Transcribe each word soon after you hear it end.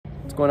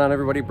What's going on,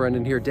 everybody?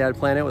 Brendan here, Dad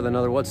Planet, with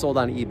another What Sold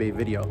on eBay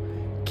video.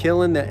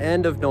 Killing the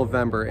end of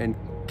November, and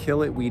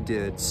kill it we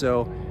did.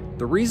 So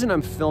the reason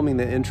I'm filming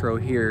the intro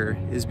here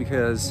is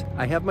because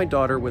I have my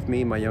daughter with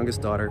me, my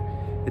youngest daughter.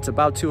 It's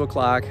about 2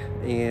 o'clock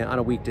and on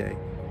a weekday.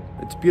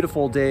 It's a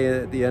beautiful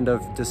day at the end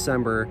of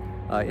December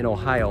in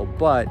Ohio,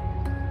 but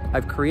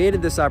I've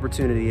created this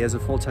opportunity as a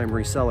full-time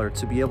reseller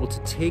to be able to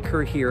take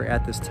her here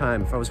at this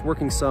time. If I was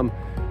working some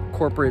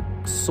corporate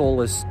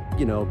soulless,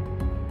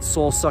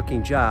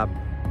 soul-sucking job,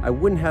 I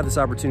wouldn't have this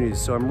opportunity.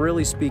 So I'm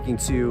really speaking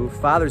to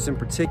fathers in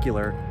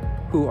particular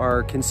who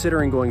are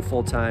considering going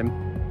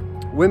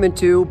full-time, women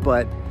too,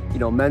 but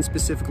men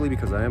specifically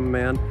because I am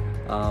a man.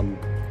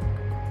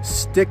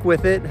 Stick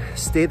with it,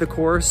 stay the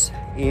course,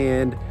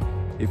 and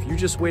if you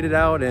just wait it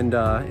out and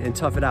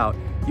tough it out,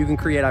 you can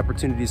create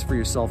opportunities for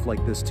yourself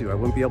like this too. I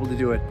wouldn't be able to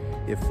do it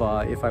if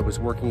I was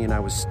working and I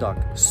was stuck.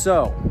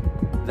 So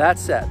that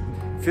said,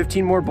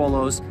 15 more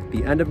BOLOs,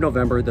 the end of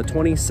November, the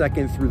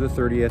 22nd through the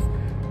 30th.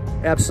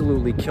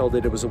 Absolutely killed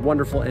it. It was a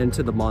wonderful end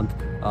to the month,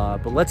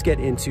 but let's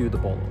get into the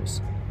BOLOs.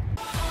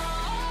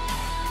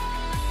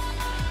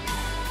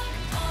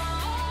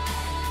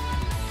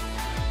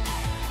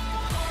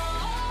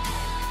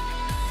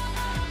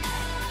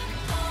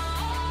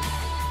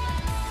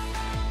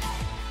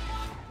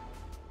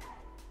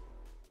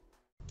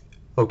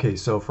 Okay,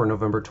 so for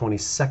November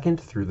 22nd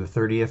through the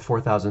 30th,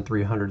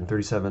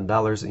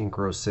 $4,337 in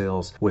gross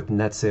sales, with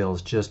net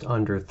sales just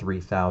under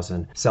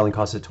 $3,000. Selling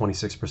cost at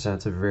 26%.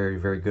 It's a very,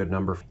 very good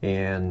number.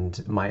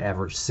 And my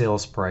average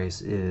sales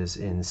price is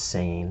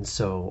insane.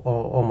 So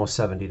almost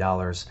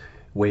 $70,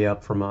 way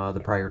up from the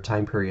prior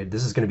time period.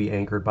 This is going to be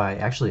anchored by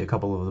actually a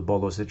couple of the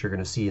BOLOs that you're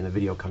going to see in the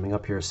video coming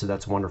up here. So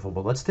that's wonderful.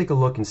 But let's take a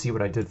look and see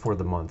what I did for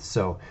the month.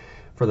 So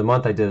for the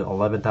month, I did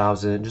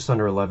 11,000, just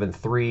under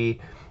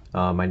 11,300.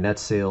 My net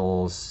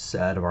sales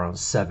at around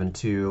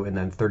 7.2, and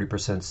then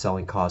 30%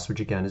 selling cost, which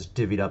again is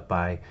divvied up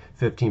by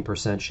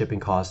 15%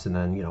 shipping cost, and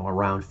then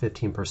around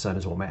 15%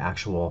 is what my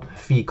actual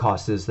fee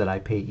cost is that I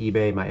pay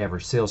eBay. My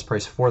average sales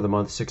price for the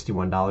month,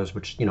 $61,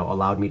 which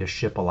allowed me to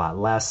ship a lot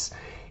less.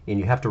 And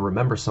you have to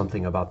remember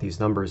something about these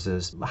numbers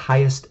is the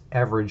highest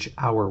average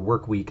hour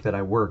work week that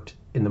I worked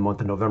in the month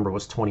of November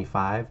was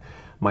 25.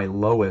 My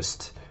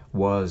lowest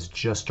was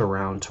just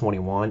around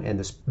 21, and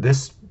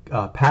this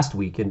past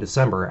week in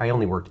December, I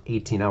only worked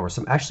 18 hours.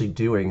 So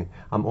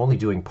I'm only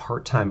doing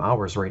part-time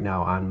hours right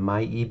now on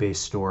my eBay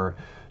store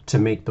to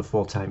make the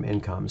full-time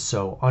income.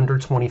 So under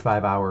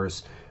 25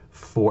 hours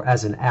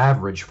as an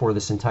average for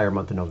this entire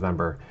month of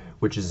November,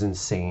 which is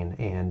insane.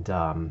 And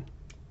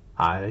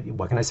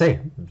what can I say?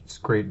 It's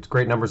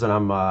great numbers, and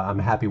I'm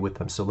happy with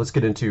them. So let's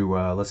get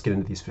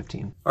into these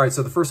 15. All right,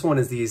 so the first one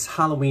is these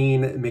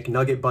Halloween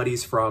McNugget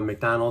Buddies from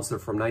McDonald's. They're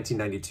from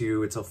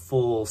 1992. It's a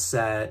full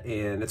set,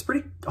 and it's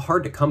pretty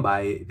hard to come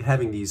by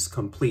having these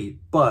complete.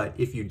 But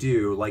if you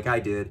do, like I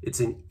did, it's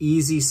an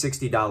easy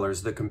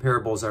 $60. The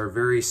comparables are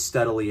very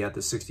steadily at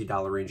the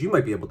 $60 range. You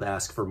might be able to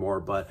ask for more,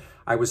 but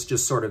I was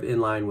just sort of in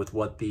line with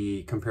what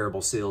the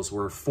comparable sales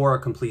were for a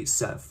complete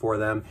set for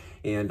them.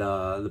 And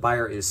the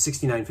buyer is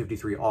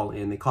 $69.53 all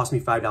in. They cost me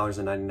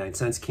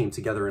 $5.99, came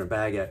together in a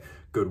bag at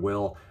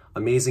Goodwill.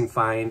 Amazing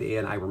find,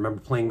 and I remember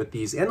playing with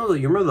these. And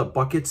you remember the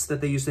buckets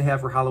that they used to have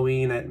for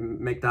Halloween at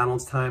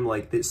McDonald's time?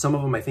 Like some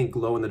of them, I think,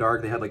 glow in the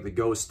dark. They had like the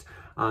ghost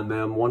on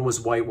them. One was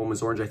white, one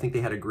was orange. I think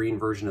they had a green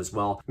version as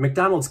well.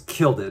 McDonald's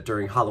killed it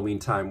during Halloween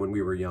time when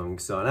we were young.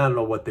 So, and I don't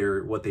know what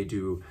they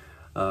do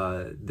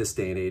this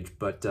day and age,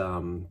 but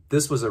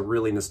this was a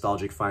really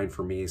nostalgic find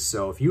for me.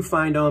 So if you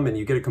find them and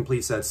you get a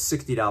complete set,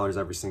 $60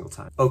 every single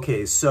time.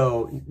 Okay,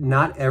 so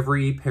not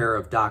every pair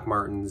of Doc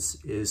Martens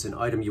is an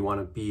item you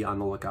want to be on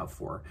the lookout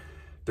for.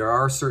 There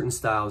are certain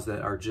styles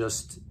that are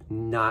just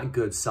not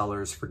good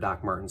sellers for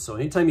Doc Martens. So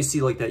anytime you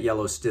see like that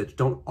yellow stitch,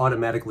 don't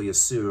automatically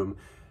assume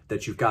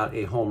that you've got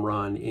a home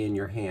run in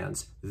your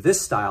hands.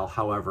 This style,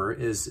 however,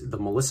 is the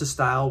Melissa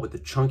style with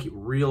the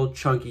real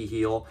chunky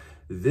heel.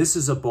 This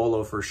is a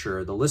BOLO for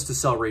sure. The list to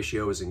sell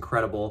ratio is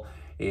incredible.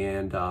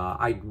 And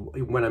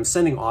when I'm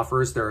sending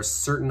offers, there are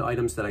certain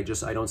items that I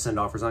don't send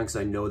offers on because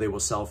I know they will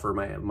sell for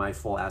my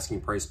full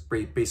asking price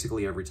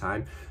basically every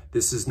time.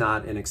 This is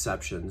not an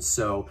exception.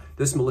 So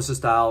this Melissa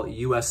style,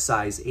 US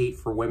size 8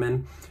 for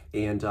women,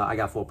 and I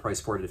got full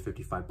price for it at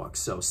 $55.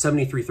 So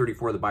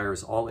 $73.34, the buyer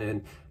is all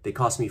in. They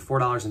cost me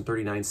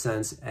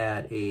 $4.39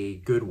 at a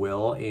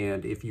Goodwill.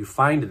 And if you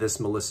find this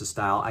Melissa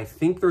style, I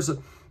think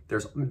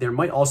there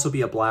might also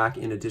be a black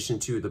in addition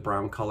to the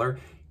brown color.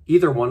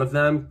 Either one of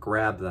them,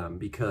 grab them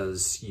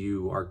because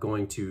you are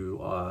going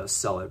to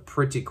sell it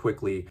pretty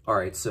quickly. All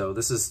right, so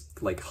this is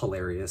like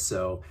hilarious.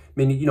 So, I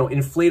mean,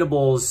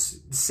 inflatables,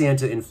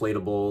 Santa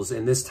inflatables,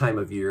 and this time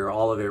of year,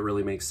 all of it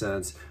really makes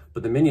sense.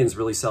 But the Minions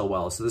really sell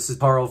well. So this is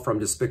Carl from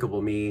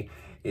Despicable Me,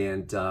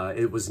 and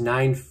it was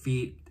 9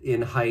 feet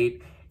in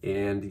height.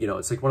 And, you know,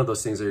 it's like one of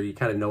those things where you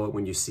kind of know it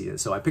when you see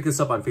it. So I picked this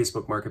up on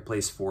Facebook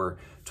Marketplace for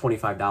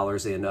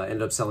 $25 and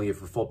ended up selling it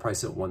for full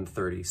price at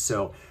 $130.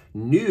 So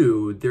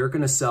new, they're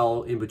going to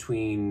sell in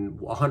between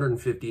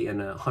 $150 and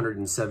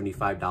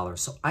 $175.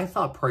 So I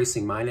thought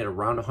pricing mine at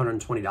around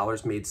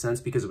 $120 made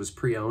sense because it was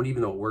pre-owned,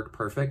 even though it worked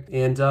perfect.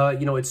 And,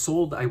 you know, it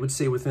sold, I would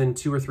say, within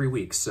 2 or 3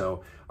 weeks.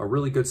 So a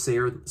really good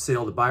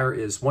sale. The buyer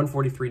is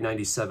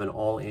 $143.97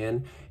 all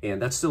in, and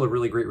that's still a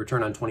really great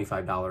return on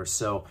 $25.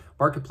 So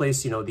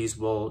Marketplace, you know, these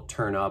will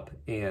turn up,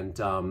 and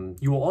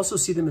you will also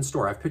see them in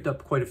store. I've picked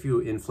up quite a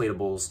few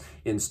inflatables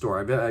in store.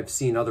 I've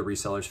seen other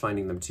resellers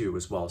finding them too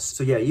as well.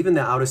 So yeah, even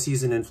the out of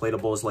season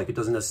inflatables, like it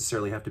doesn't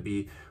necessarily have to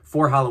be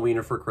for Halloween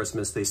or for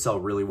Christmas. They sell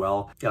really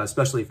well,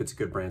 especially if it's a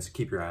good brand, so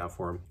keep your eye out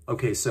for them.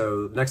 Okay,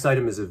 so the next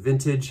item is a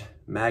vintage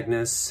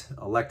Magnus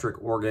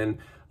electric organ.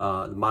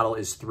 The model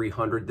is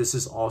 300. This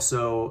is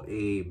also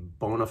a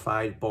bona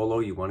fide BOLO.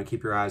 You want to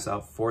keep your eyes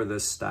out for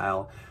this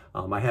style.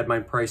 I had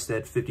mine priced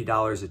at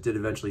 $50. It did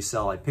eventually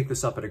sell. I picked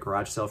this up at a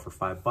garage sale for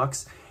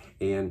 $5,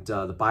 and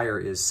the buyer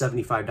is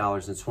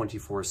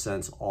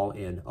 $75.24 all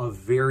in. A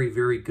very,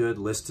 very good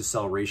list to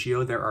sell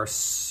ratio. There are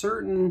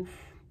certain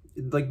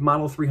like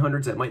model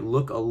 300s that might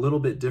look a little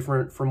bit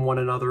different from one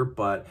another,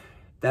 but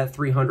that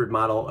 300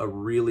 model, a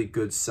really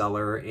good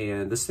seller,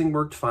 and this thing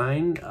worked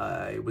fine.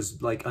 It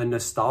was like a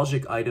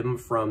nostalgic item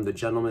from the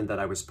gentleman that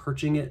I was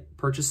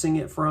purchasing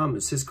it from. It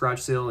was his garage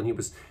sale, and he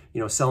was,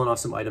 you know, selling off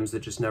some items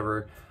that just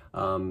never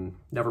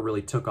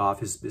really took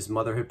off. His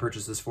mother had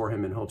purchased this for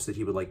him in hopes that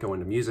he would like go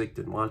into music,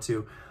 didn't want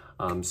to.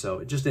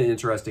 So just an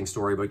interesting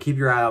story, but keep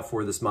your eye out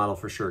for this model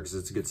for sure because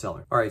it's a good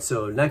seller. All right,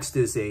 so next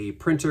is a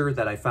printer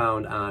that I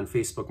found on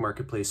Facebook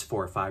Marketplace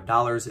for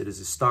 $5. It is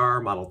a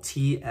Star model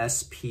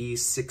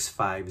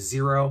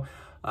TSP650.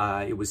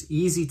 It was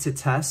easy to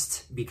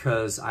test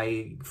because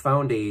I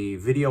found a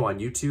video on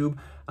YouTube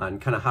on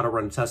kind of how to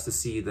run a test to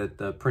see that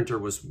the printer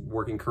was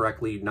working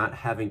correctly, not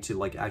having to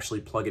like actually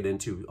plug it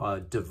into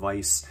a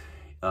device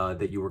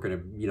that you were going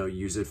to, you know,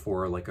 use it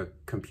for like a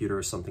computer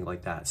or something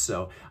like that.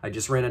 So I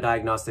just ran a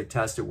diagnostic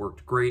test. It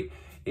worked great.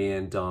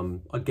 And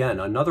again,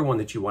 another one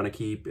that you want to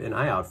keep an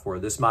eye out for,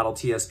 this model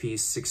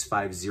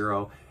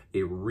TSP650,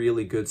 a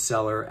really good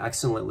seller,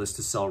 excellent list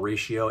to sell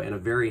ratio, and a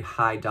very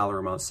high dollar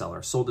amount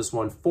seller. Sold this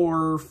one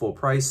for full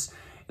price,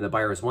 and the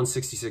buyer is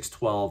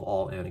 $166.12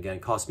 all in. Again,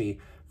 cost me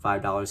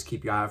 $5.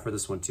 Keep your eye out for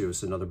this one too.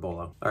 It's another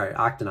BOLO. All right,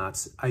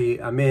 Octonauts.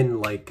 I'm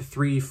in like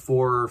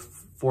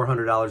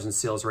 $400 in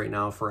sales right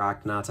now for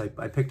Octonauts.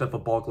 I picked up a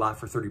bulk lot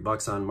for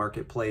 $30 on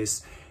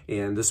Marketplace,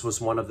 and this was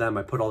one of them.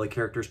 I put all the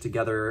characters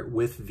together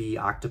with the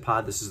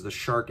Octopod. This is the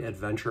Shark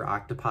Adventure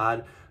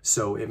Octopod.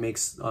 So it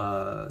makes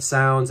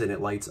sounds and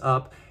it lights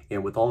up.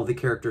 And with all of the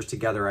characters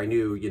together, I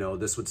knew, you know,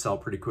 this would sell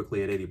pretty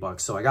quickly at $80.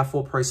 So I got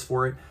full price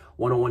for it,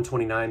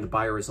 $101.29. The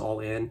buyer is all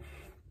in.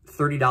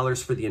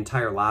 $30 for the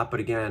entire lot, but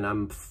again,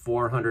 I'm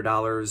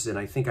 $400, and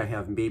I think I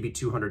have maybe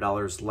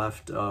 $200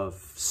 left of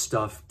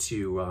stuff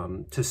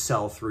to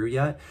sell through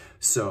yet.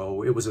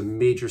 So it was a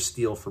major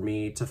steal for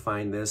me to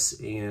find this,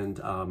 and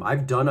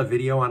I've done a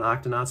video on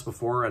Octonauts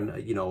before,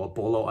 and you know, a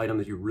BOLO item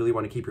that you really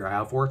want to keep your eye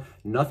out for.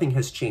 Nothing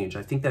has changed.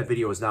 I think that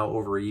video is now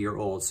over a year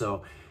old,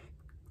 so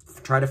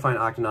try to find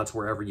Octonauts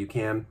wherever you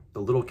can. The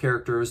little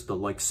characters, the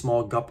like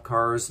small gup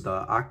cars,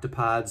 the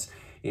octopods,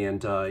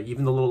 and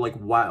even the little like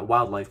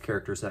wildlife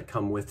characters that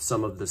come with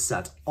some of the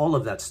sets. All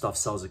of that stuff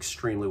sells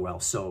extremely well.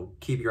 So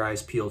keep your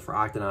eyes peeled for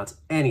Octonauts.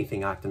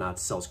 Anything Octonauts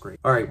sells great.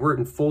 All right, we're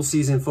in full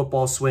season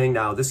football swing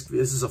now. This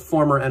is a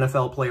former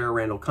NFL player,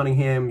 Randall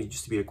Cunningham. He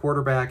used to be a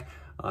quarterback.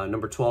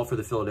 Number 12 for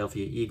the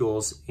Philadelphia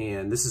Eagles.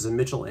 And this is a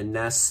Mitchell and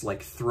Ness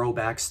like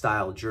throwback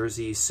style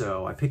jersey.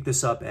 So I picked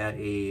this up at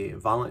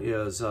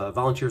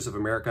Volunteers of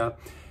America,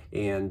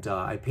 and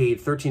I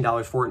paid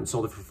 $13 for it and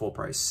sold it for full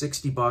price,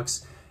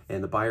 $60.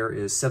 And the buyer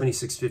is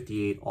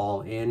 $76.58 all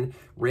in.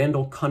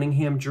 Randall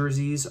Cunningham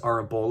jerseys are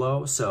a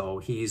BOLO, so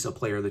he's a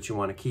player that you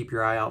want to keep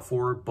your eye out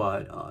for.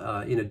 But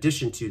in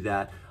addition to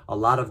that, a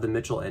lot of the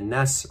Mitchell and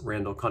Ness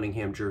Randall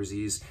Cunningham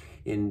jerseys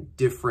in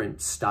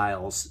different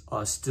styles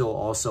still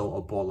also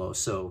a BOLO.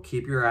 So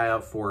keep your eye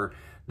out for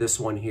this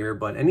one here.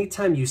 But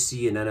anytime you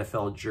see an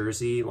NFL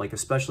jersey, like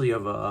especially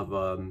of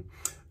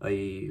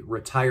a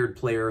retired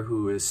player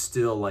who is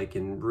still like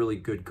in really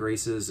good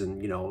graces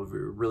and, you know, a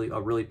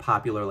really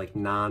popular like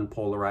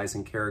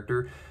non-polarizing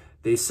character,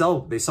 they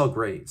sell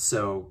great.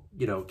 So,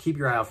 you know, keep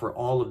your eye out for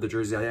all of the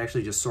jerseys. I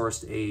actually just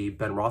sourced a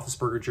Ben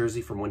Roethlisberger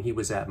jersey from when he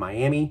was at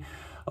Miami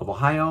of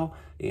Ohio,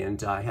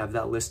 and I have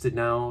that listed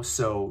now.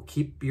 So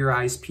keep your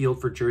eyes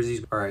peeled for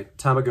jerseys. All right,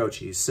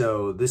 Tamagotchi.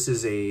 So this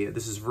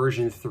is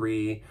version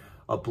 3,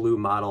 a blue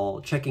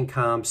model. Checking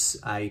comps,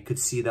 I could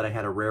see that I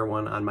had a rare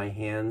one on my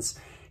hands,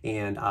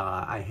 and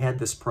I had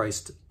this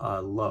priced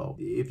low.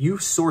 If you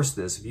source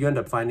this, if you end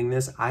up finding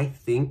this, I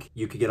think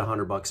you could get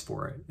 $100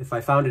 for it. If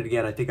I found it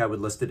again, I think I would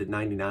list it at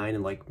 99,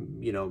 and like,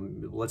 you know,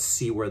 let's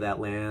see where that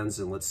lands,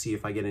 and let's see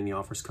if I get any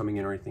offers coming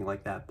in or anything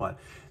like that. But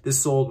this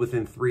sold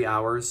within 3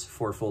 hours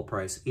for full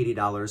price,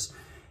 $80,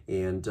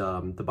 and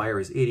the buyer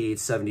is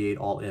 $88.78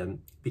 all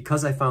in.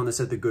 Because I found this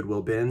at the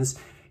Goodwill bins,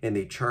 and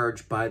they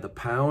charge by the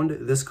pound.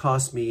 This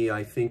cost me,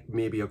 I think,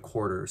 maybe a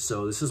quarter.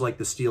 So this is like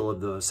the steal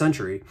of the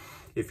century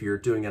if you're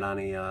doing it on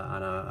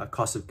a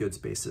cost of goods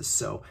basis.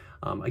 So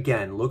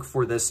again, look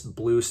for this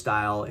blue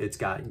style. It's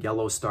got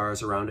yellow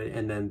stars around it,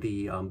 and then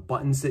the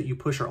buttons that you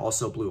push are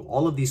also blue.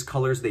 All of these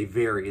colors, they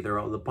vary. There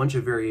are a bunch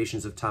of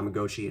variations of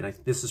Tamagotchi, and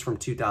this is from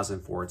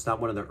 2004. It's not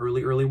one of the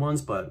early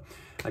ones, but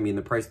I mean,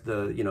 the price,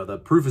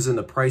 the proof is in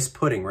the price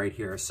pudding right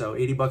here. So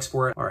 80 bucks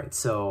for it. All right,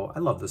 so I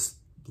love this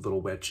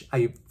little witch.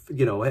 I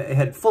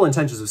had full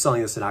intentions of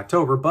selling this in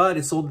October, but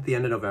it sold at the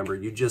end of November.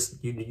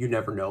 You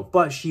never know.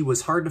 But she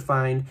was hard to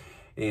find.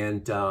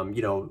 And,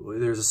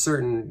 there's a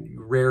certain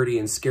rarity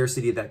and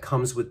scarcity that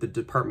comes with the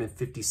Department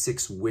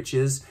 56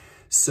 witches.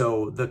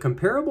 So the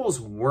comparables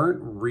weren't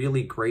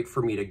really great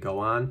for me to go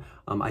on.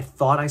 I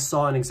thought I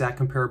saw an exact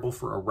comparable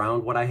for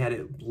around what I had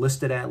it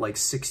listed at, like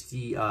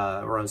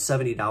around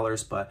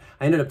 $70, but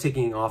I ended up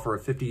taking an offer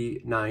of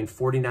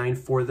 $59.49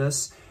 for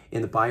this.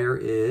 And the buyer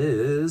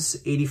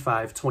is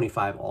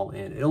 $85.25 all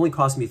in. It only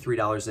cost me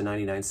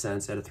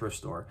 $3.99 at a thrift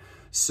store.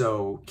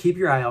 So keep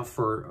your eye out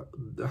for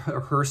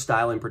her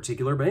style in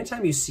particular. But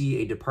anytime you see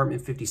a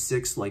Department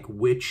 56 like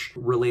witch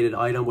related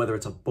item, whether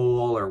it's a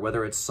bowl or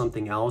whether it's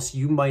something else,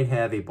 you might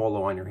have a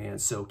BOLO on your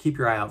hands. So keep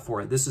your eye out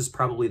for it. This is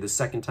probably the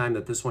second time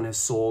that this one has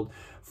sold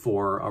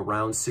for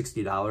around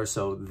 $60.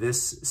 So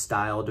this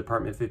style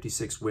Department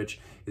 56 witch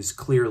is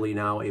clearly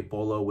now a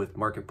BOLO with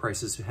market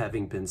prices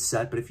having been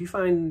set. But if you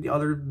find the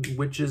other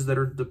witches that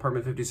are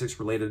Department 56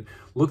 related,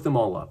 look them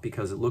all up,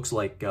 because it looks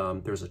like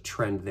there's a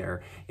trend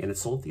there, and it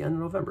sold at the end of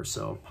November.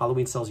 So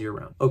Halloween sells year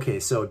round. Okay,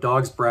 so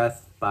Dog's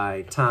Breath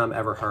by Tom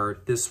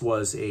Everhart. This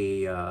was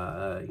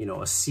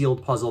a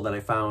sealed puzzle that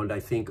I found, I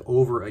think,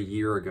 over a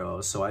year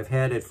ago. So I've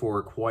had it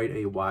for quite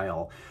a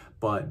while.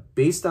 But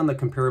based on the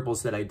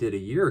comparables that I did a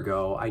year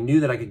ago, I knew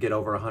that I could get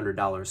over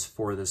 $100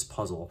 for this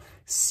puzzle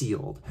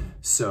sealed.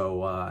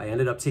 So I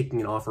ended up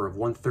taking an offer of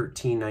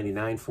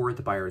 $113.99 for it.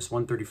 The buyer is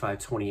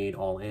 $135.28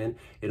 all in.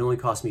 It only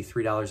cost me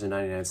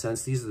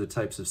 $3.99. These are the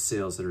types of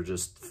sales that are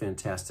just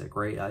fantastic,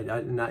 right?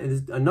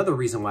 Another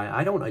reason why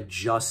I don't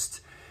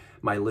adjust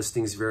my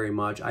listings very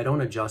much. I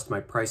don't adjust my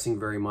pricing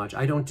very much.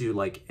 I don't do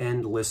like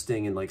end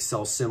listing and like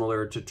sell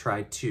similar to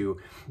try to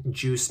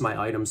juice my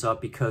items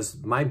up, because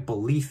my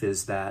belief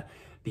is that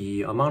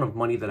the amount of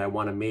money that I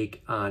want to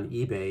make on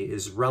eBay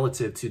is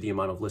relative to the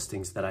amount of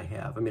listings that I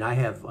have. I mean, I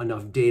have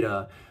enough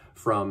data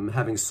from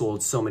having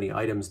sold so many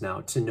items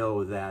now to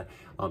know that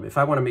if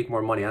I want to make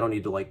more money, I don't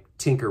need to like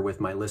tinker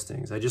with my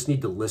listings. I just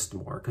need to list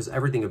more, because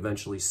everything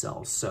eventually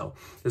sells. So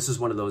this is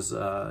one of those,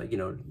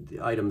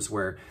 items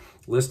where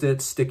list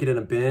it, stick it in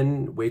a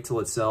bin, wait till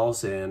it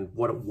sells, and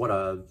what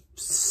a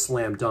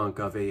slam dunk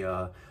of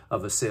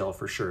a sale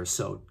for sure.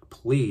 So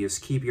please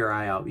keep your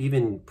eye out,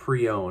 even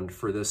pre-owned,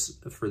 for this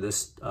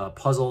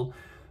puzzle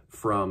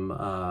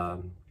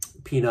from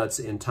Peanuts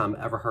and Tom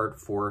Everhart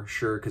for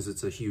sure, because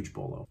it's a huge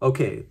BOLO.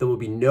 Okay, there will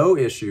be no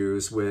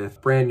issues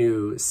with brand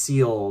new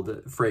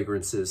sealed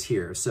fragrances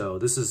here. So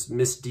this is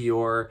Miss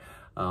Dior,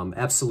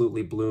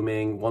 absolutely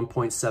blooming,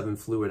 1.7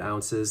 fluid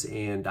ounces,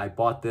 and I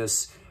bought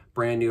this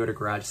brand new at a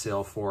garage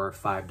sale for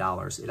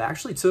 $5. It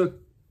actually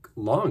took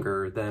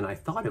longer than I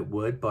thought it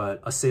would,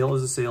 but a sale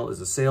is a sale is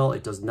a sale.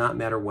 It does not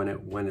matter when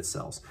it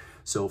sells.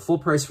 So full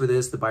price for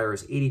this, the buyer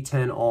is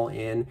 $80.10 all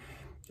in.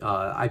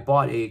 I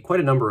bought quite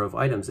a number of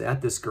items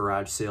at this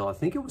garage sale. I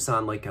think it was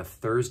on like a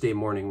Thursday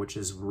morning, which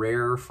is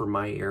rare for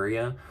my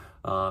area,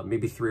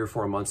 maybe 3 or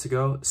 4 months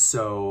ago.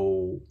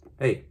 So,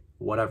 hey,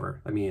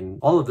 whatever. I mean,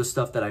 all of the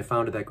stuff that I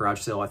found at that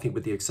garage sale, I think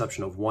with the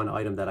exception of one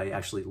item that I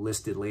actually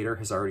listed later,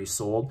 has already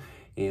sold.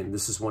 And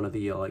this is one of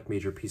the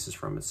major pieces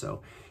from it.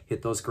 So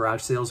hit those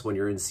garage sales when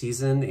you're in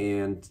season,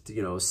 and,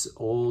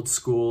 old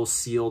school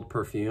sealed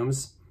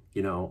perfumes,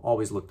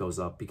 always look those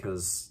up,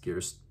 because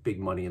there's big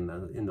money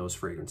in those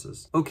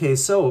fragrances. Okay,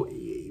 so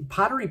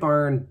Pottery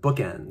Barn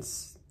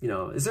bookends,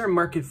 is there a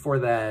market for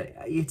that?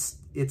 It's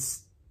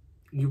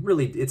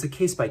a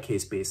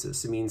case-by-case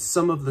basis. I mean,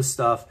 some of the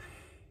stuff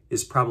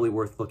is probably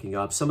worth looking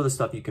up. Some of the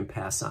stuff you can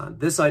pass on.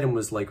 This item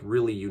was like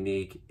really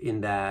unique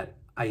in that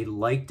I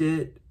liked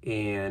it,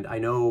 and I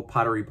know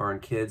Pottery Barn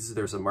Kids,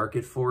 there's a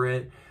market for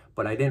it,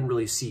 but I didn't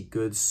really see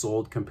good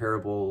sold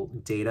comparable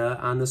data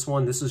on this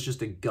one. This is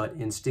just a gut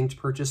instinct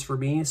purchase for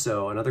me.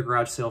 So another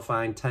garage sale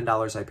find,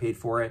 $10 I paid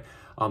for it.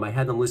 I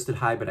had them listed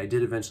high, but I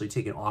did eventually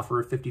take an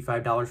offer of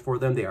 $55 for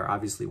them. They are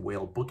obviously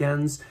whale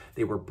bookends.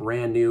 They were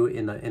brand new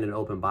in an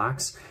open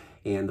box.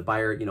 And the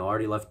buyer,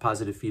 already left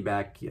positive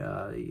feedback,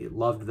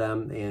 loved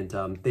them, and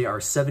they are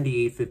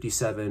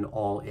 $78.57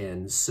 all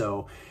in.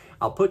 So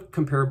I'll put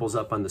comparables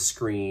up on the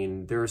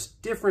screen. There's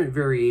different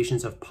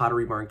variations of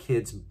Pottery Barn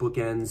Kids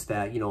bookends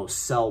that,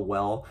 sell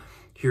well.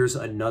 Here's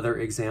another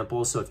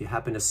example. So if you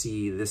happen to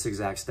see this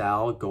exact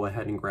style, go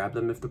ahead and grab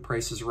them if the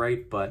price is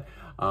right. But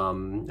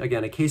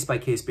again, a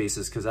case-by-case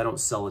basis, because I don't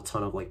sell a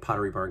ton of like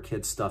Pottery Barn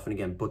Kids stuff. And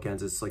again,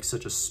 bookends, it's like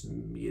such a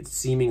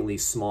seemingly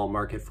small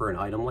market for an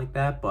item like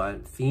that.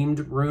 But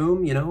themed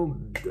room, you know,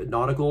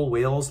 nautical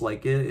whales,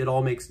 like it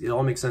all makes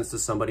sense to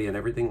somebody, and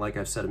everything, like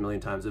I've said a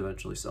million times,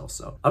 eventually sells.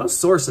 So I don't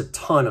source a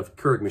ton of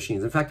Keurig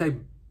machines. In fact, I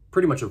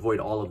pretty much avoid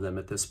all of them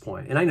at this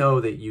point. And I know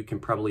that you can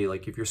probably,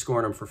 like, if you're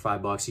scoring them for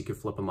 $5, you could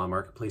flip them on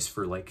Marketplace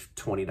for like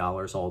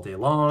 $20 all day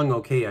long.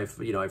 Okay,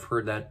 I've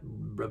heard that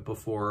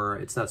before.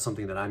 It's not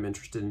something that I'm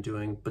interested in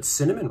doing. But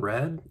cinnamon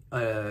red,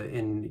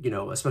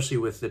 especially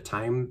with the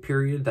time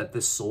period that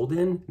this sold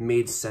in,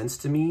 made sense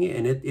to me.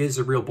 And it is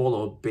a real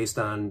BOLO based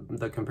on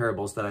the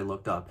comparables that I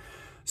looked up.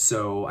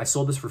 So I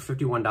sold this for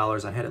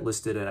 $51. I had it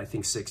listed at, I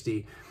think,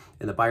 $60.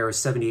 And the buyer is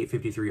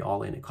 $78.53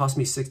 all in. It cost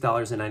me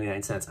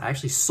 $6.99. I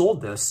actually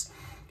sold this.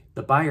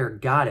 The buyer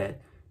got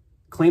it,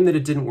 claimed that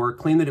it didn't work,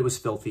 claimed that it was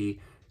filthy,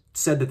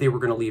 said that they were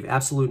going to leave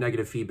absolute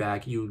negative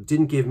feedback. You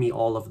didn't give me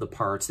all of the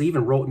parts. They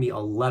even wrote me a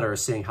letter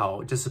saying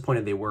how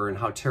disappointed they were and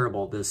how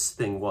terrible this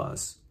thing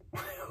was.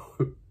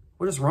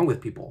 What is wrong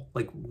with people?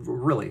 Like,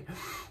 really?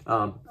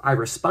 I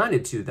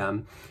responded to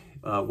them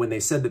when they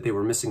said that they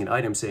were missing an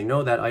item, saying,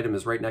 no, that item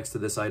is right next to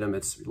this item.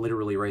 It's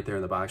literally right there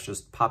in the box.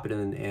 Just pop it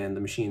in and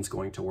the machine's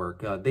going to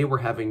work. They were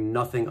having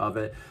nothing of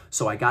it.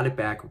 So I got it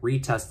back,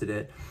 retested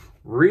it,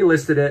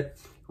 relisted it,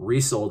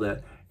 resold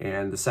it.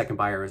 And the second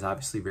buyer is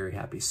obviously very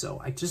happy.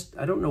 So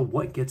I don't know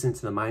what gets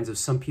into the minds of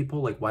some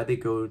people, like why they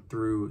go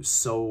through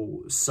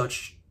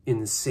such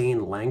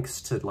insane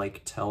lengths to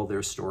like tell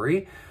their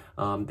story.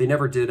 They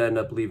never did end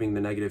up leaving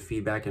the negative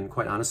feedback, and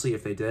quite honestly,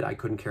 if they did, I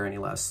couldn't care any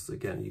less.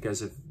 Again, you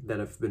guys that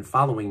have been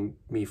following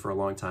me for a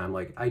long time,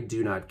 like, I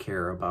do not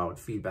care about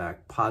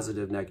feedback,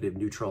 positive, negative,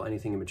 neutral,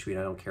 anything in between.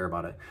 I don't care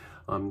about it,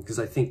 because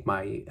I think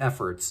my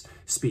efforts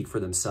speak for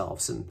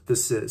themselves, and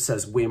this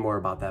says way more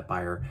about that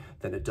buyer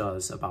than it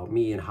does about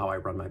me and how I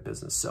run my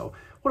business. So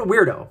what a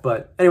weirdo.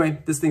 But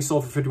anyway, this thing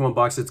sold for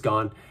 $51. It's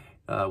gone.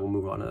 We'll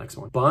move on to the next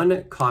one.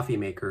 Bunn coffee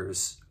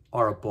makers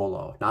are a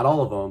BOLO. Not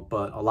all of them,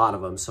 but a lot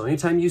of them. So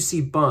anytime you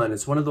see Bunn,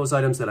 it's one of those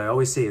items that I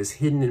always say is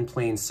hidden in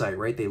plain sight,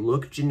 right? They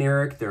look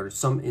generic.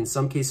 In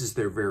some cases,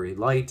 they're very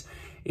light,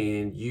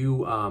 and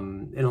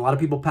and a lot of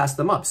people pass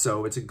them up.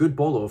 So it's a good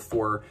BOLO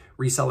for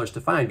resellers to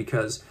find,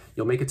 because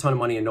you'll make a ton of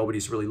money and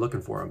nobody's really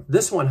looking for them.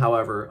 This one,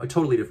 however, a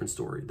totally different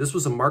story. This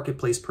was a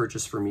marketplace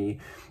purchase for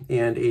me,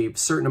 and a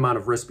certain amount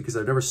of risk, because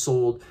I've never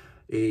sold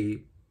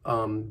a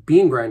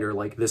bean grinder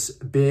like this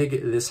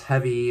big, this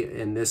heavy,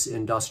 and this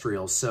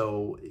industrial.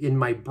 So in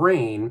my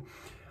brain,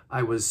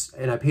 I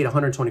paid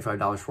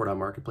 $125 for it on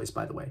Marketplace,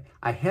 by the way.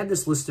 I had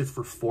this listed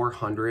for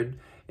 $400,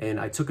 and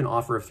I took an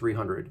offer of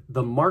 $300.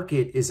 The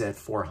market is at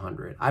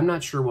 $400. I'm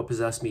not sure what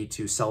possessed me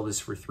to sell this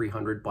for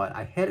 $300, but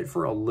I had it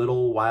for a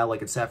little while.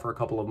 Like, it sat for a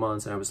couple of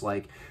months, and I was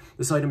like,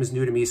 this item is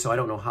new to me, so I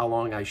don't know how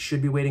long I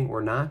should be waiting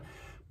or not.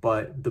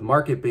 But the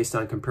market, based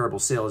on comparable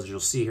sales, as you'll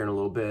see here in a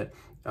little bit,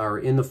 are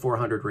in the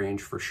 400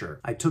 range for sure.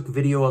 I took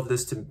video of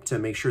this to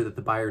make sure that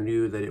the buyer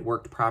knew that it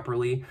worked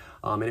properly.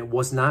 And it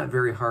was not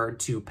very hard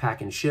to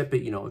pack and ship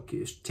it.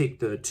 Take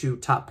the two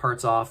top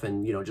parts off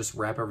and, just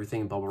wrap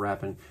everything in bubble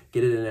wrap and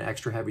get it in an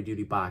extra heavy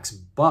duty box.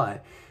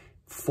 But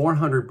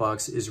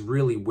 $400 is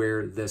really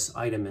where this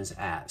item is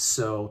at.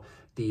 So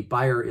the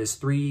buyer is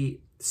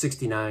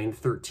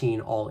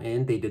 $369.13 all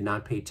in. They did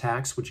not pay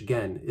tax, which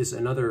again is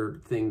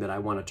another thing that I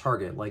want to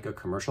target, like a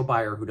commercial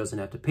buyer who doesn't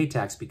have to pay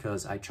tax,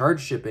 because I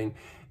charge shipping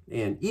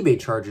and eBay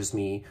charges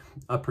me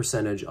a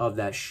percentage of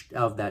that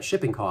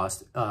shipping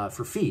cost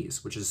for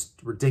fees, which is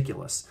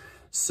ridiculous.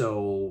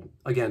 So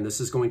again, this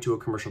is going to a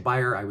commercial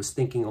buyer. I was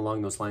thinking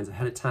along those lines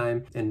ahead of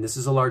time, and this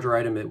is a larger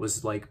item. It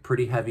was like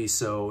pretty heavy,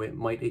 so it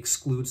might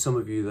exclude some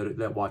of you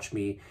that watch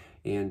me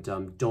and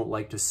don't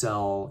like to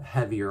sell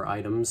heavier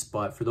items.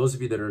 But for those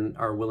of you that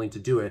are willing to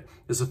do it,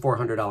 this is a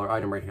 $400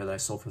 item right here that I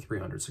sold for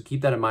 $300. So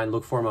keep that in mind.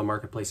 Look for them on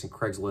Marketplace and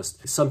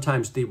Craigslist.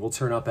 Sometimes they will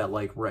turn up at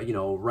like,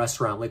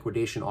 restaurant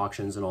liquidation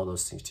auctions and all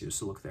those things too.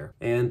 So look there.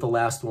 And the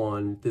last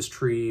one, this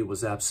tree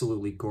was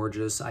absolutely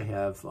gorgeous. I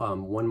have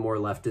one more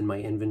left in my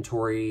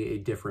inventory, a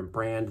different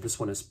brand. This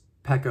one is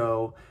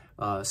Pecco,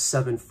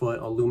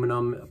 7-foot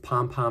aluminum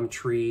pom-pom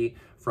tree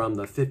from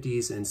the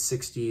 50s and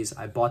 60s.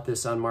 I bought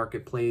this on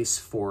Marketplace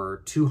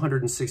for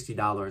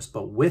 $260,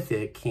 but with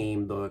it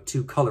came the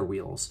 2 color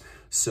wheels.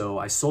 So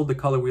I sold the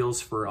color wheels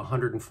for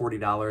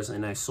 $140,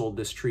 and I sold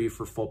this tree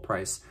for full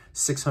price,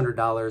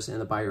 $600, and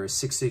the buyer is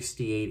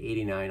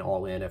 $668.89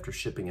 all in after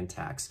shipping and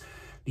tax.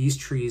 These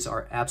trees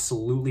are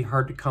absolutely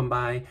hard to come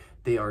by.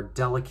 They are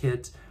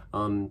delicate.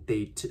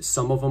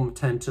 Some of them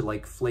tend to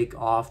like flake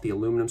off. The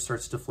aluminum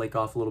starts to flake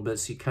off a little bit,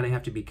 so you kind of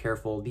have to be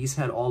careful. These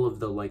had all of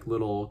the like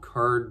little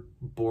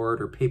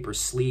cardboard or paper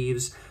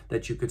sleeves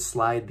that you could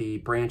slide the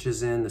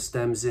branches in, the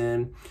stems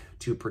in,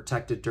 to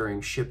protect it during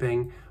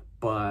shipping.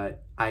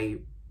 But I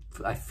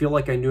I feel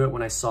like I knew it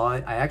when I saw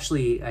it. I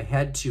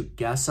had to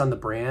guess on the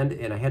brand,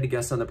 and I had to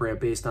guess on the brand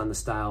based on the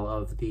style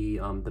of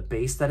the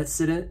base that it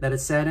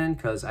sat in,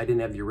 because I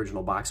didn't have the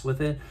original box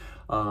with it.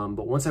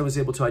 But once I was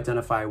able to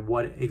identify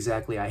what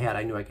exactly I had,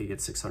 I knew I could get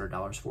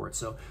 $600 for it.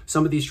 So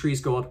some of these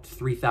trees go up to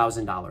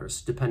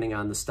 $3,000, depending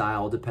on the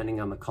style,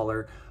 depending on the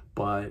color.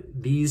 But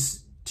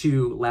these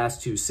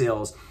last two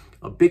sales,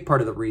 a big part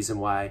of the reason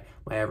why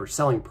my average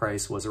selling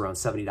price was around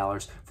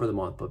 $70 for the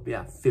month. But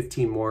yeah,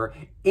 15 more.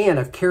 And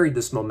I've carried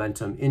this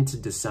momentum into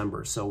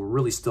December. So we're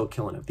really still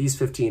killing it. These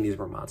 15, these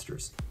were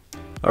monsters.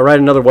 All right,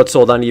 another What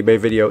Sold on eBay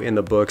video in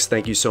the books.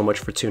 Thank you so much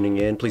for tuning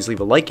in. Please leave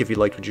a like if you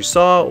liked what you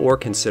saw, or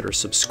consider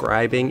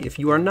subscribing if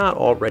you are not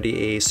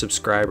already a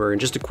subscriber.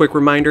 And just a quick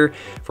reminder,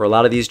 for a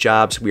lot of these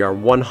jobs, we are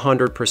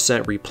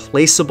 100%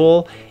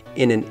 replaceable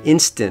in an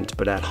instant,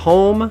 but at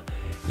home,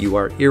 you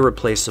are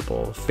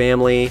irreplaceable.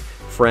 Family,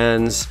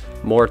 friends,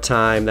 more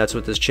time, that's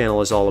what this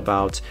channel is all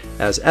about,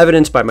 as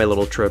evidenced by my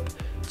little trip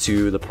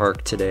to the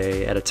park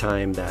today at a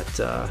time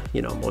that,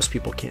 you know, most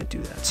people can't do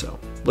that. So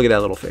look at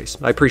that little face.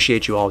 I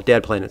appreciate you all.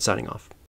 Dad Planet signing off.